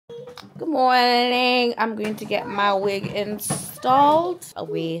Good morning. I'm going to get my wig installed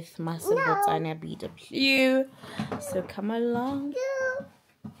with my Botania BW. So come along.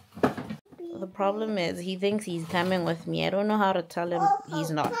 The problem is he thinks he's coming with me. I don't know how to tell him he's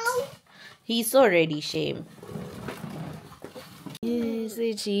not. He's already shame.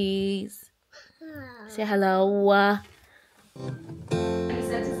 Say cheese. Say hello. I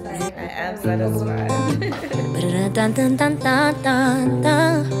am satisfied.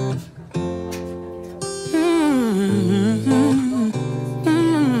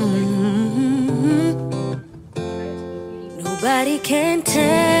 Nobody can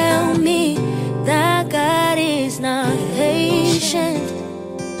tell me that God is not patient.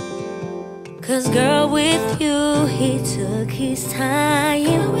 'Cause girl, with you, he took his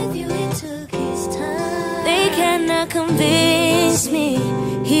time. They cannot convince me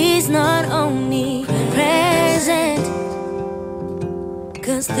he's not omnipresent.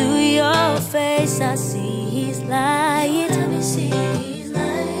 'Cause through your face I see his light.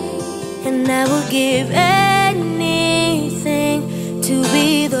 And I will give anything to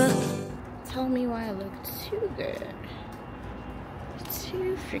be the... Tell me why I look too good.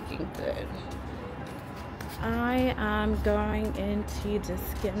 Too freaking good. I am going into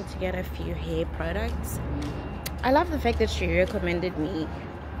Dis-Chem to get a few hair products. I love the fact that she recommended me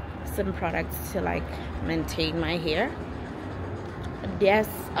some products to like maintain my hair. That's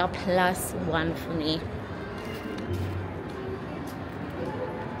a +1 for me.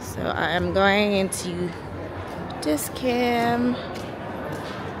 So I am going into Dis-Chem.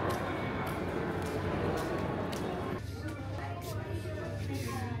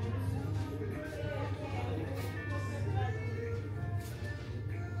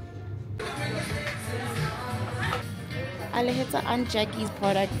 I hit Aunt Jackie's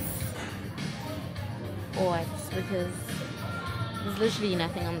products what because there's literally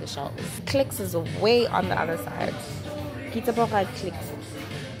nothing on the shelves. Clicks is way on the other side. Kita Boga Clicks.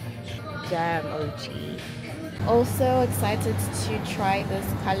 Damn OG. Also excited to try this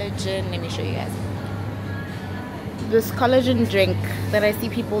collagen. Let me show you guys. This collagen drink that I see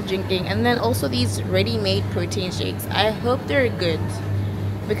people drinking, and then also these ready-made protein shakes. I hope they're good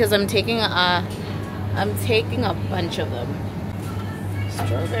because I'm taking a bunch of them.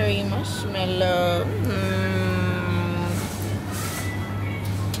 Strawberry marshmallow.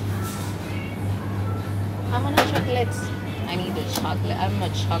 I want a chocolate. I need a chocolate. I'm a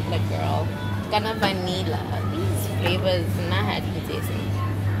chocolate girl. Gonna vanilla. These flavors not had me tasting.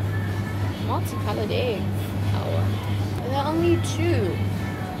 Multicolored eggs. Oh, there are only two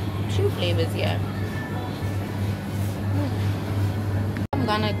flavors here. I'm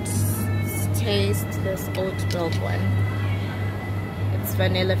gonna taste this oat milk one. It's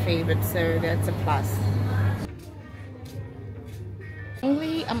vanilla flavored, so that's a plus.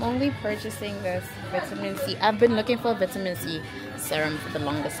 I'm only purchasing this vitamin C. I've been looking for a vitamin C serum for the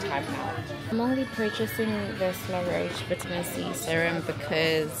longest time now. I'm only purchasing this La Roche vitamin C serum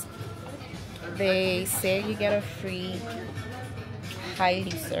because they say you get a free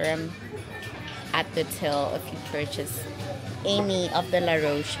Kylie serum at the till if you purchase any of the La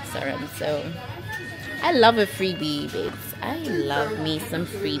Roche serum. So I love a freebie, babes. I love me some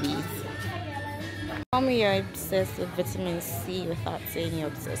freebies. Tell me you're obsessed with vitamin C without saying you're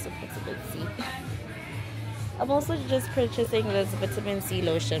obsessed with vitamin C. I'm also just purchasing this vitamin C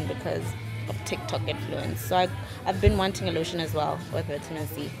lotion because of TikTok influence. So I've been wanting a lotion as well with vitamin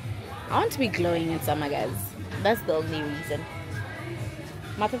C. I want to be glowing in summer, guys. That's the only reason.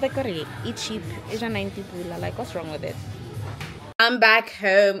 It's cheap. It's 90 pula. Like, what's wrong with it? I'm back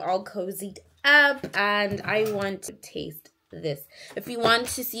home all cozied up and I want to taste this. If you want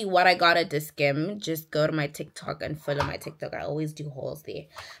to see what I got at Dis-Chem, just go to my TikTok and follow my TikTok. I always do hauls there.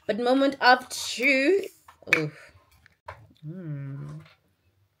 But moment of truth. Oof.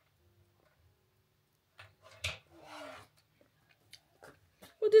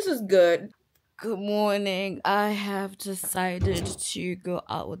 Well, this is good. Good morning. I have decided to go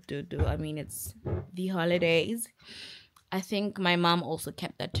out with Dudu. I mean, it's the holidays. I think my mom also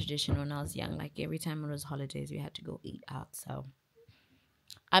kept that tradition when I was young. Like every time it was holidays, we had to go eat out. So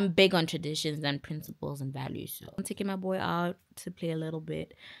I'm big on traditions and principles and values. So I'm taking my boy out to play a little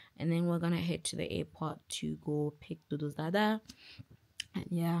bit. And then we're going to head to the airport to go pick Dudu's dada. And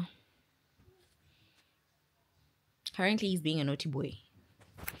yeah. Currently, he's being a naughty boy.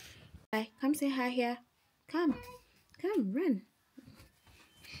 Hi, come say hi here. Come, run.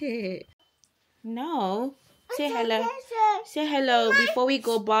 No. Say hello. Say hello before we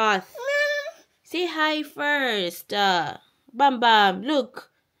go bath. Say hi first. Bam bam. Look.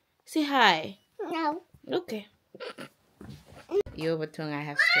 Say hi. No. Okay. Yo, but I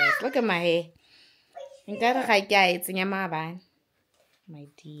have stress. Look at my hair. My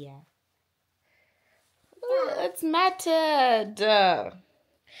dear. Oh, it's matted.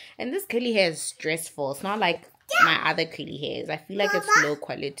 And this curly hair is stressful. It's not like my other curly hairs. I feel like it's low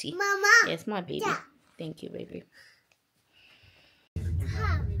quality. Mama. Yes, my baby. Thank you, baby.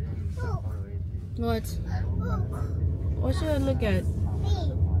 What? What should I look at?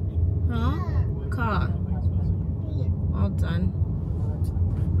 Huh? Car. All done.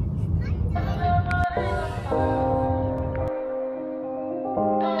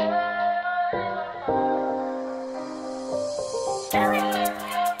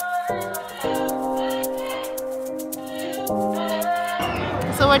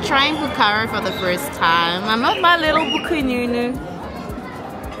 So we're trying Bukara for the first time. I'm not my little Bukununu.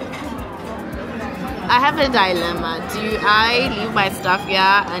 I have a dilemma. Do I leave my stuff here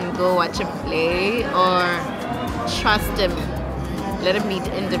and go watch him play, or trust him, let him be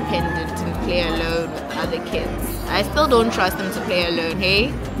independent and play alone with other kids? I still don't trust him to play alone,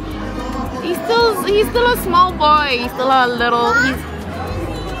 hey? He's still a small boy. He's still a little,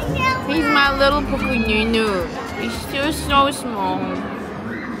 he's my little Pukununu. He's still so small.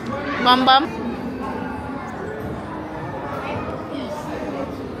 Bum bum.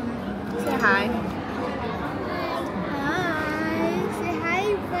 Say hi.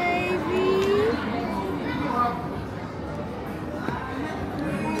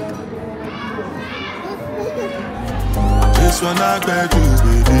 This one I got you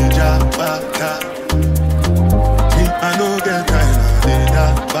with the jabba. Me, I know get time of the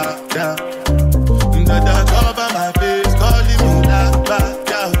jabba. That cover my face, calling me jabba.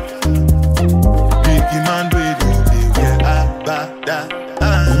 Biggie man, we do the way I bada.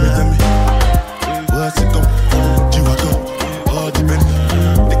 Tell me, what's it go? You are go, all depend.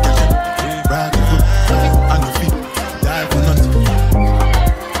 The cash, ride the foot, I know feet, die for nothing.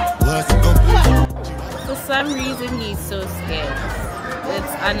 What's it go? For some reason he's so scared.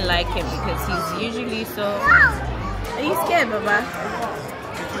 It's unlike him because he's usually so... Are you scared, Baba?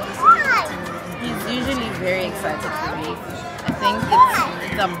 He's usually very excited for me. I think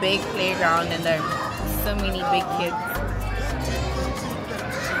it's a big playground and there are so many big kids.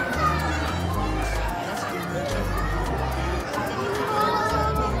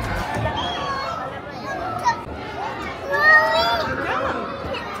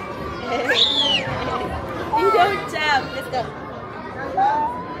 You don't jump. Let's go.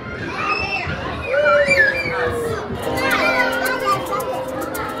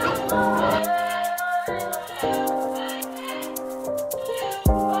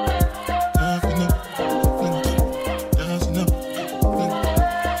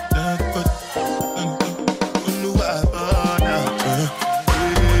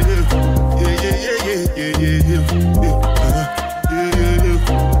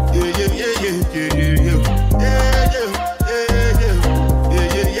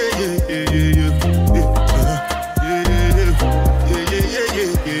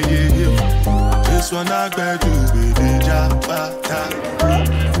 This one I got you with the jabba.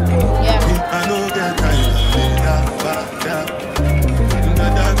 Yeah. I know that time of the jabba.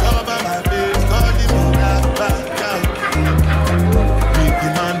 That cover my face, calling me jabba.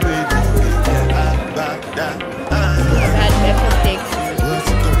 Biggie man, we do the way I bada. I've had pepper steaks. What's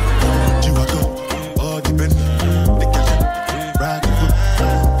it go? You are go, all depend. The cash, ride the foot,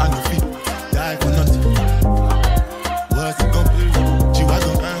 I know feet, die for nothing. What's it go? You are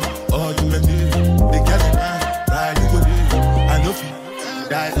go, all depend. The cash, ride the foot, I know feet,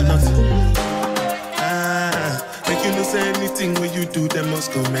 die for nothing. Make you no say anything when you do, them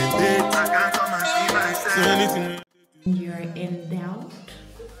must commend it. I can't come and see myself. So anything. You're in doubt.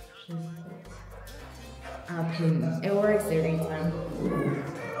 It works every time.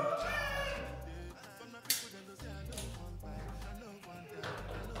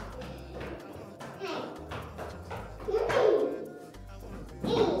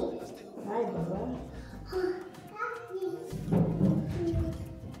 Hi, Baba.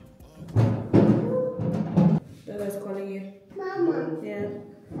 Bella's calling you. Mama. Yeah.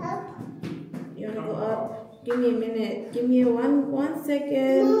 Up. You wanna go up? Give me a minute. Give me one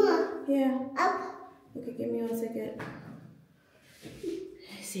second. Mama. Yeah. Up. Okay, give me 1 second.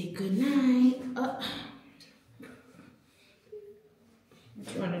 Say good night. What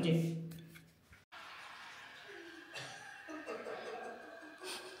you wanna do?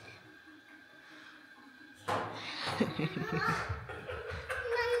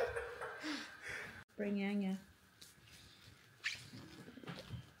 Bring Anya.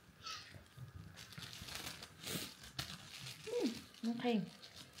 Okay.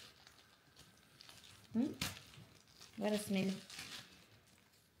 What a smell.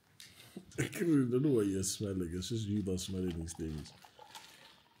 I don't know what you're smelling. It's just you not smelling these things.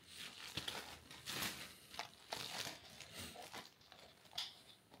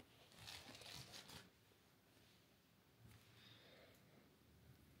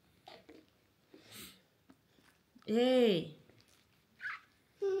 Hey.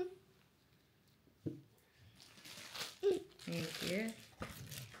 Thank you.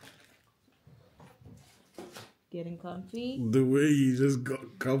 Getting comfy? The way you just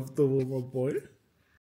got comfortable, my boy.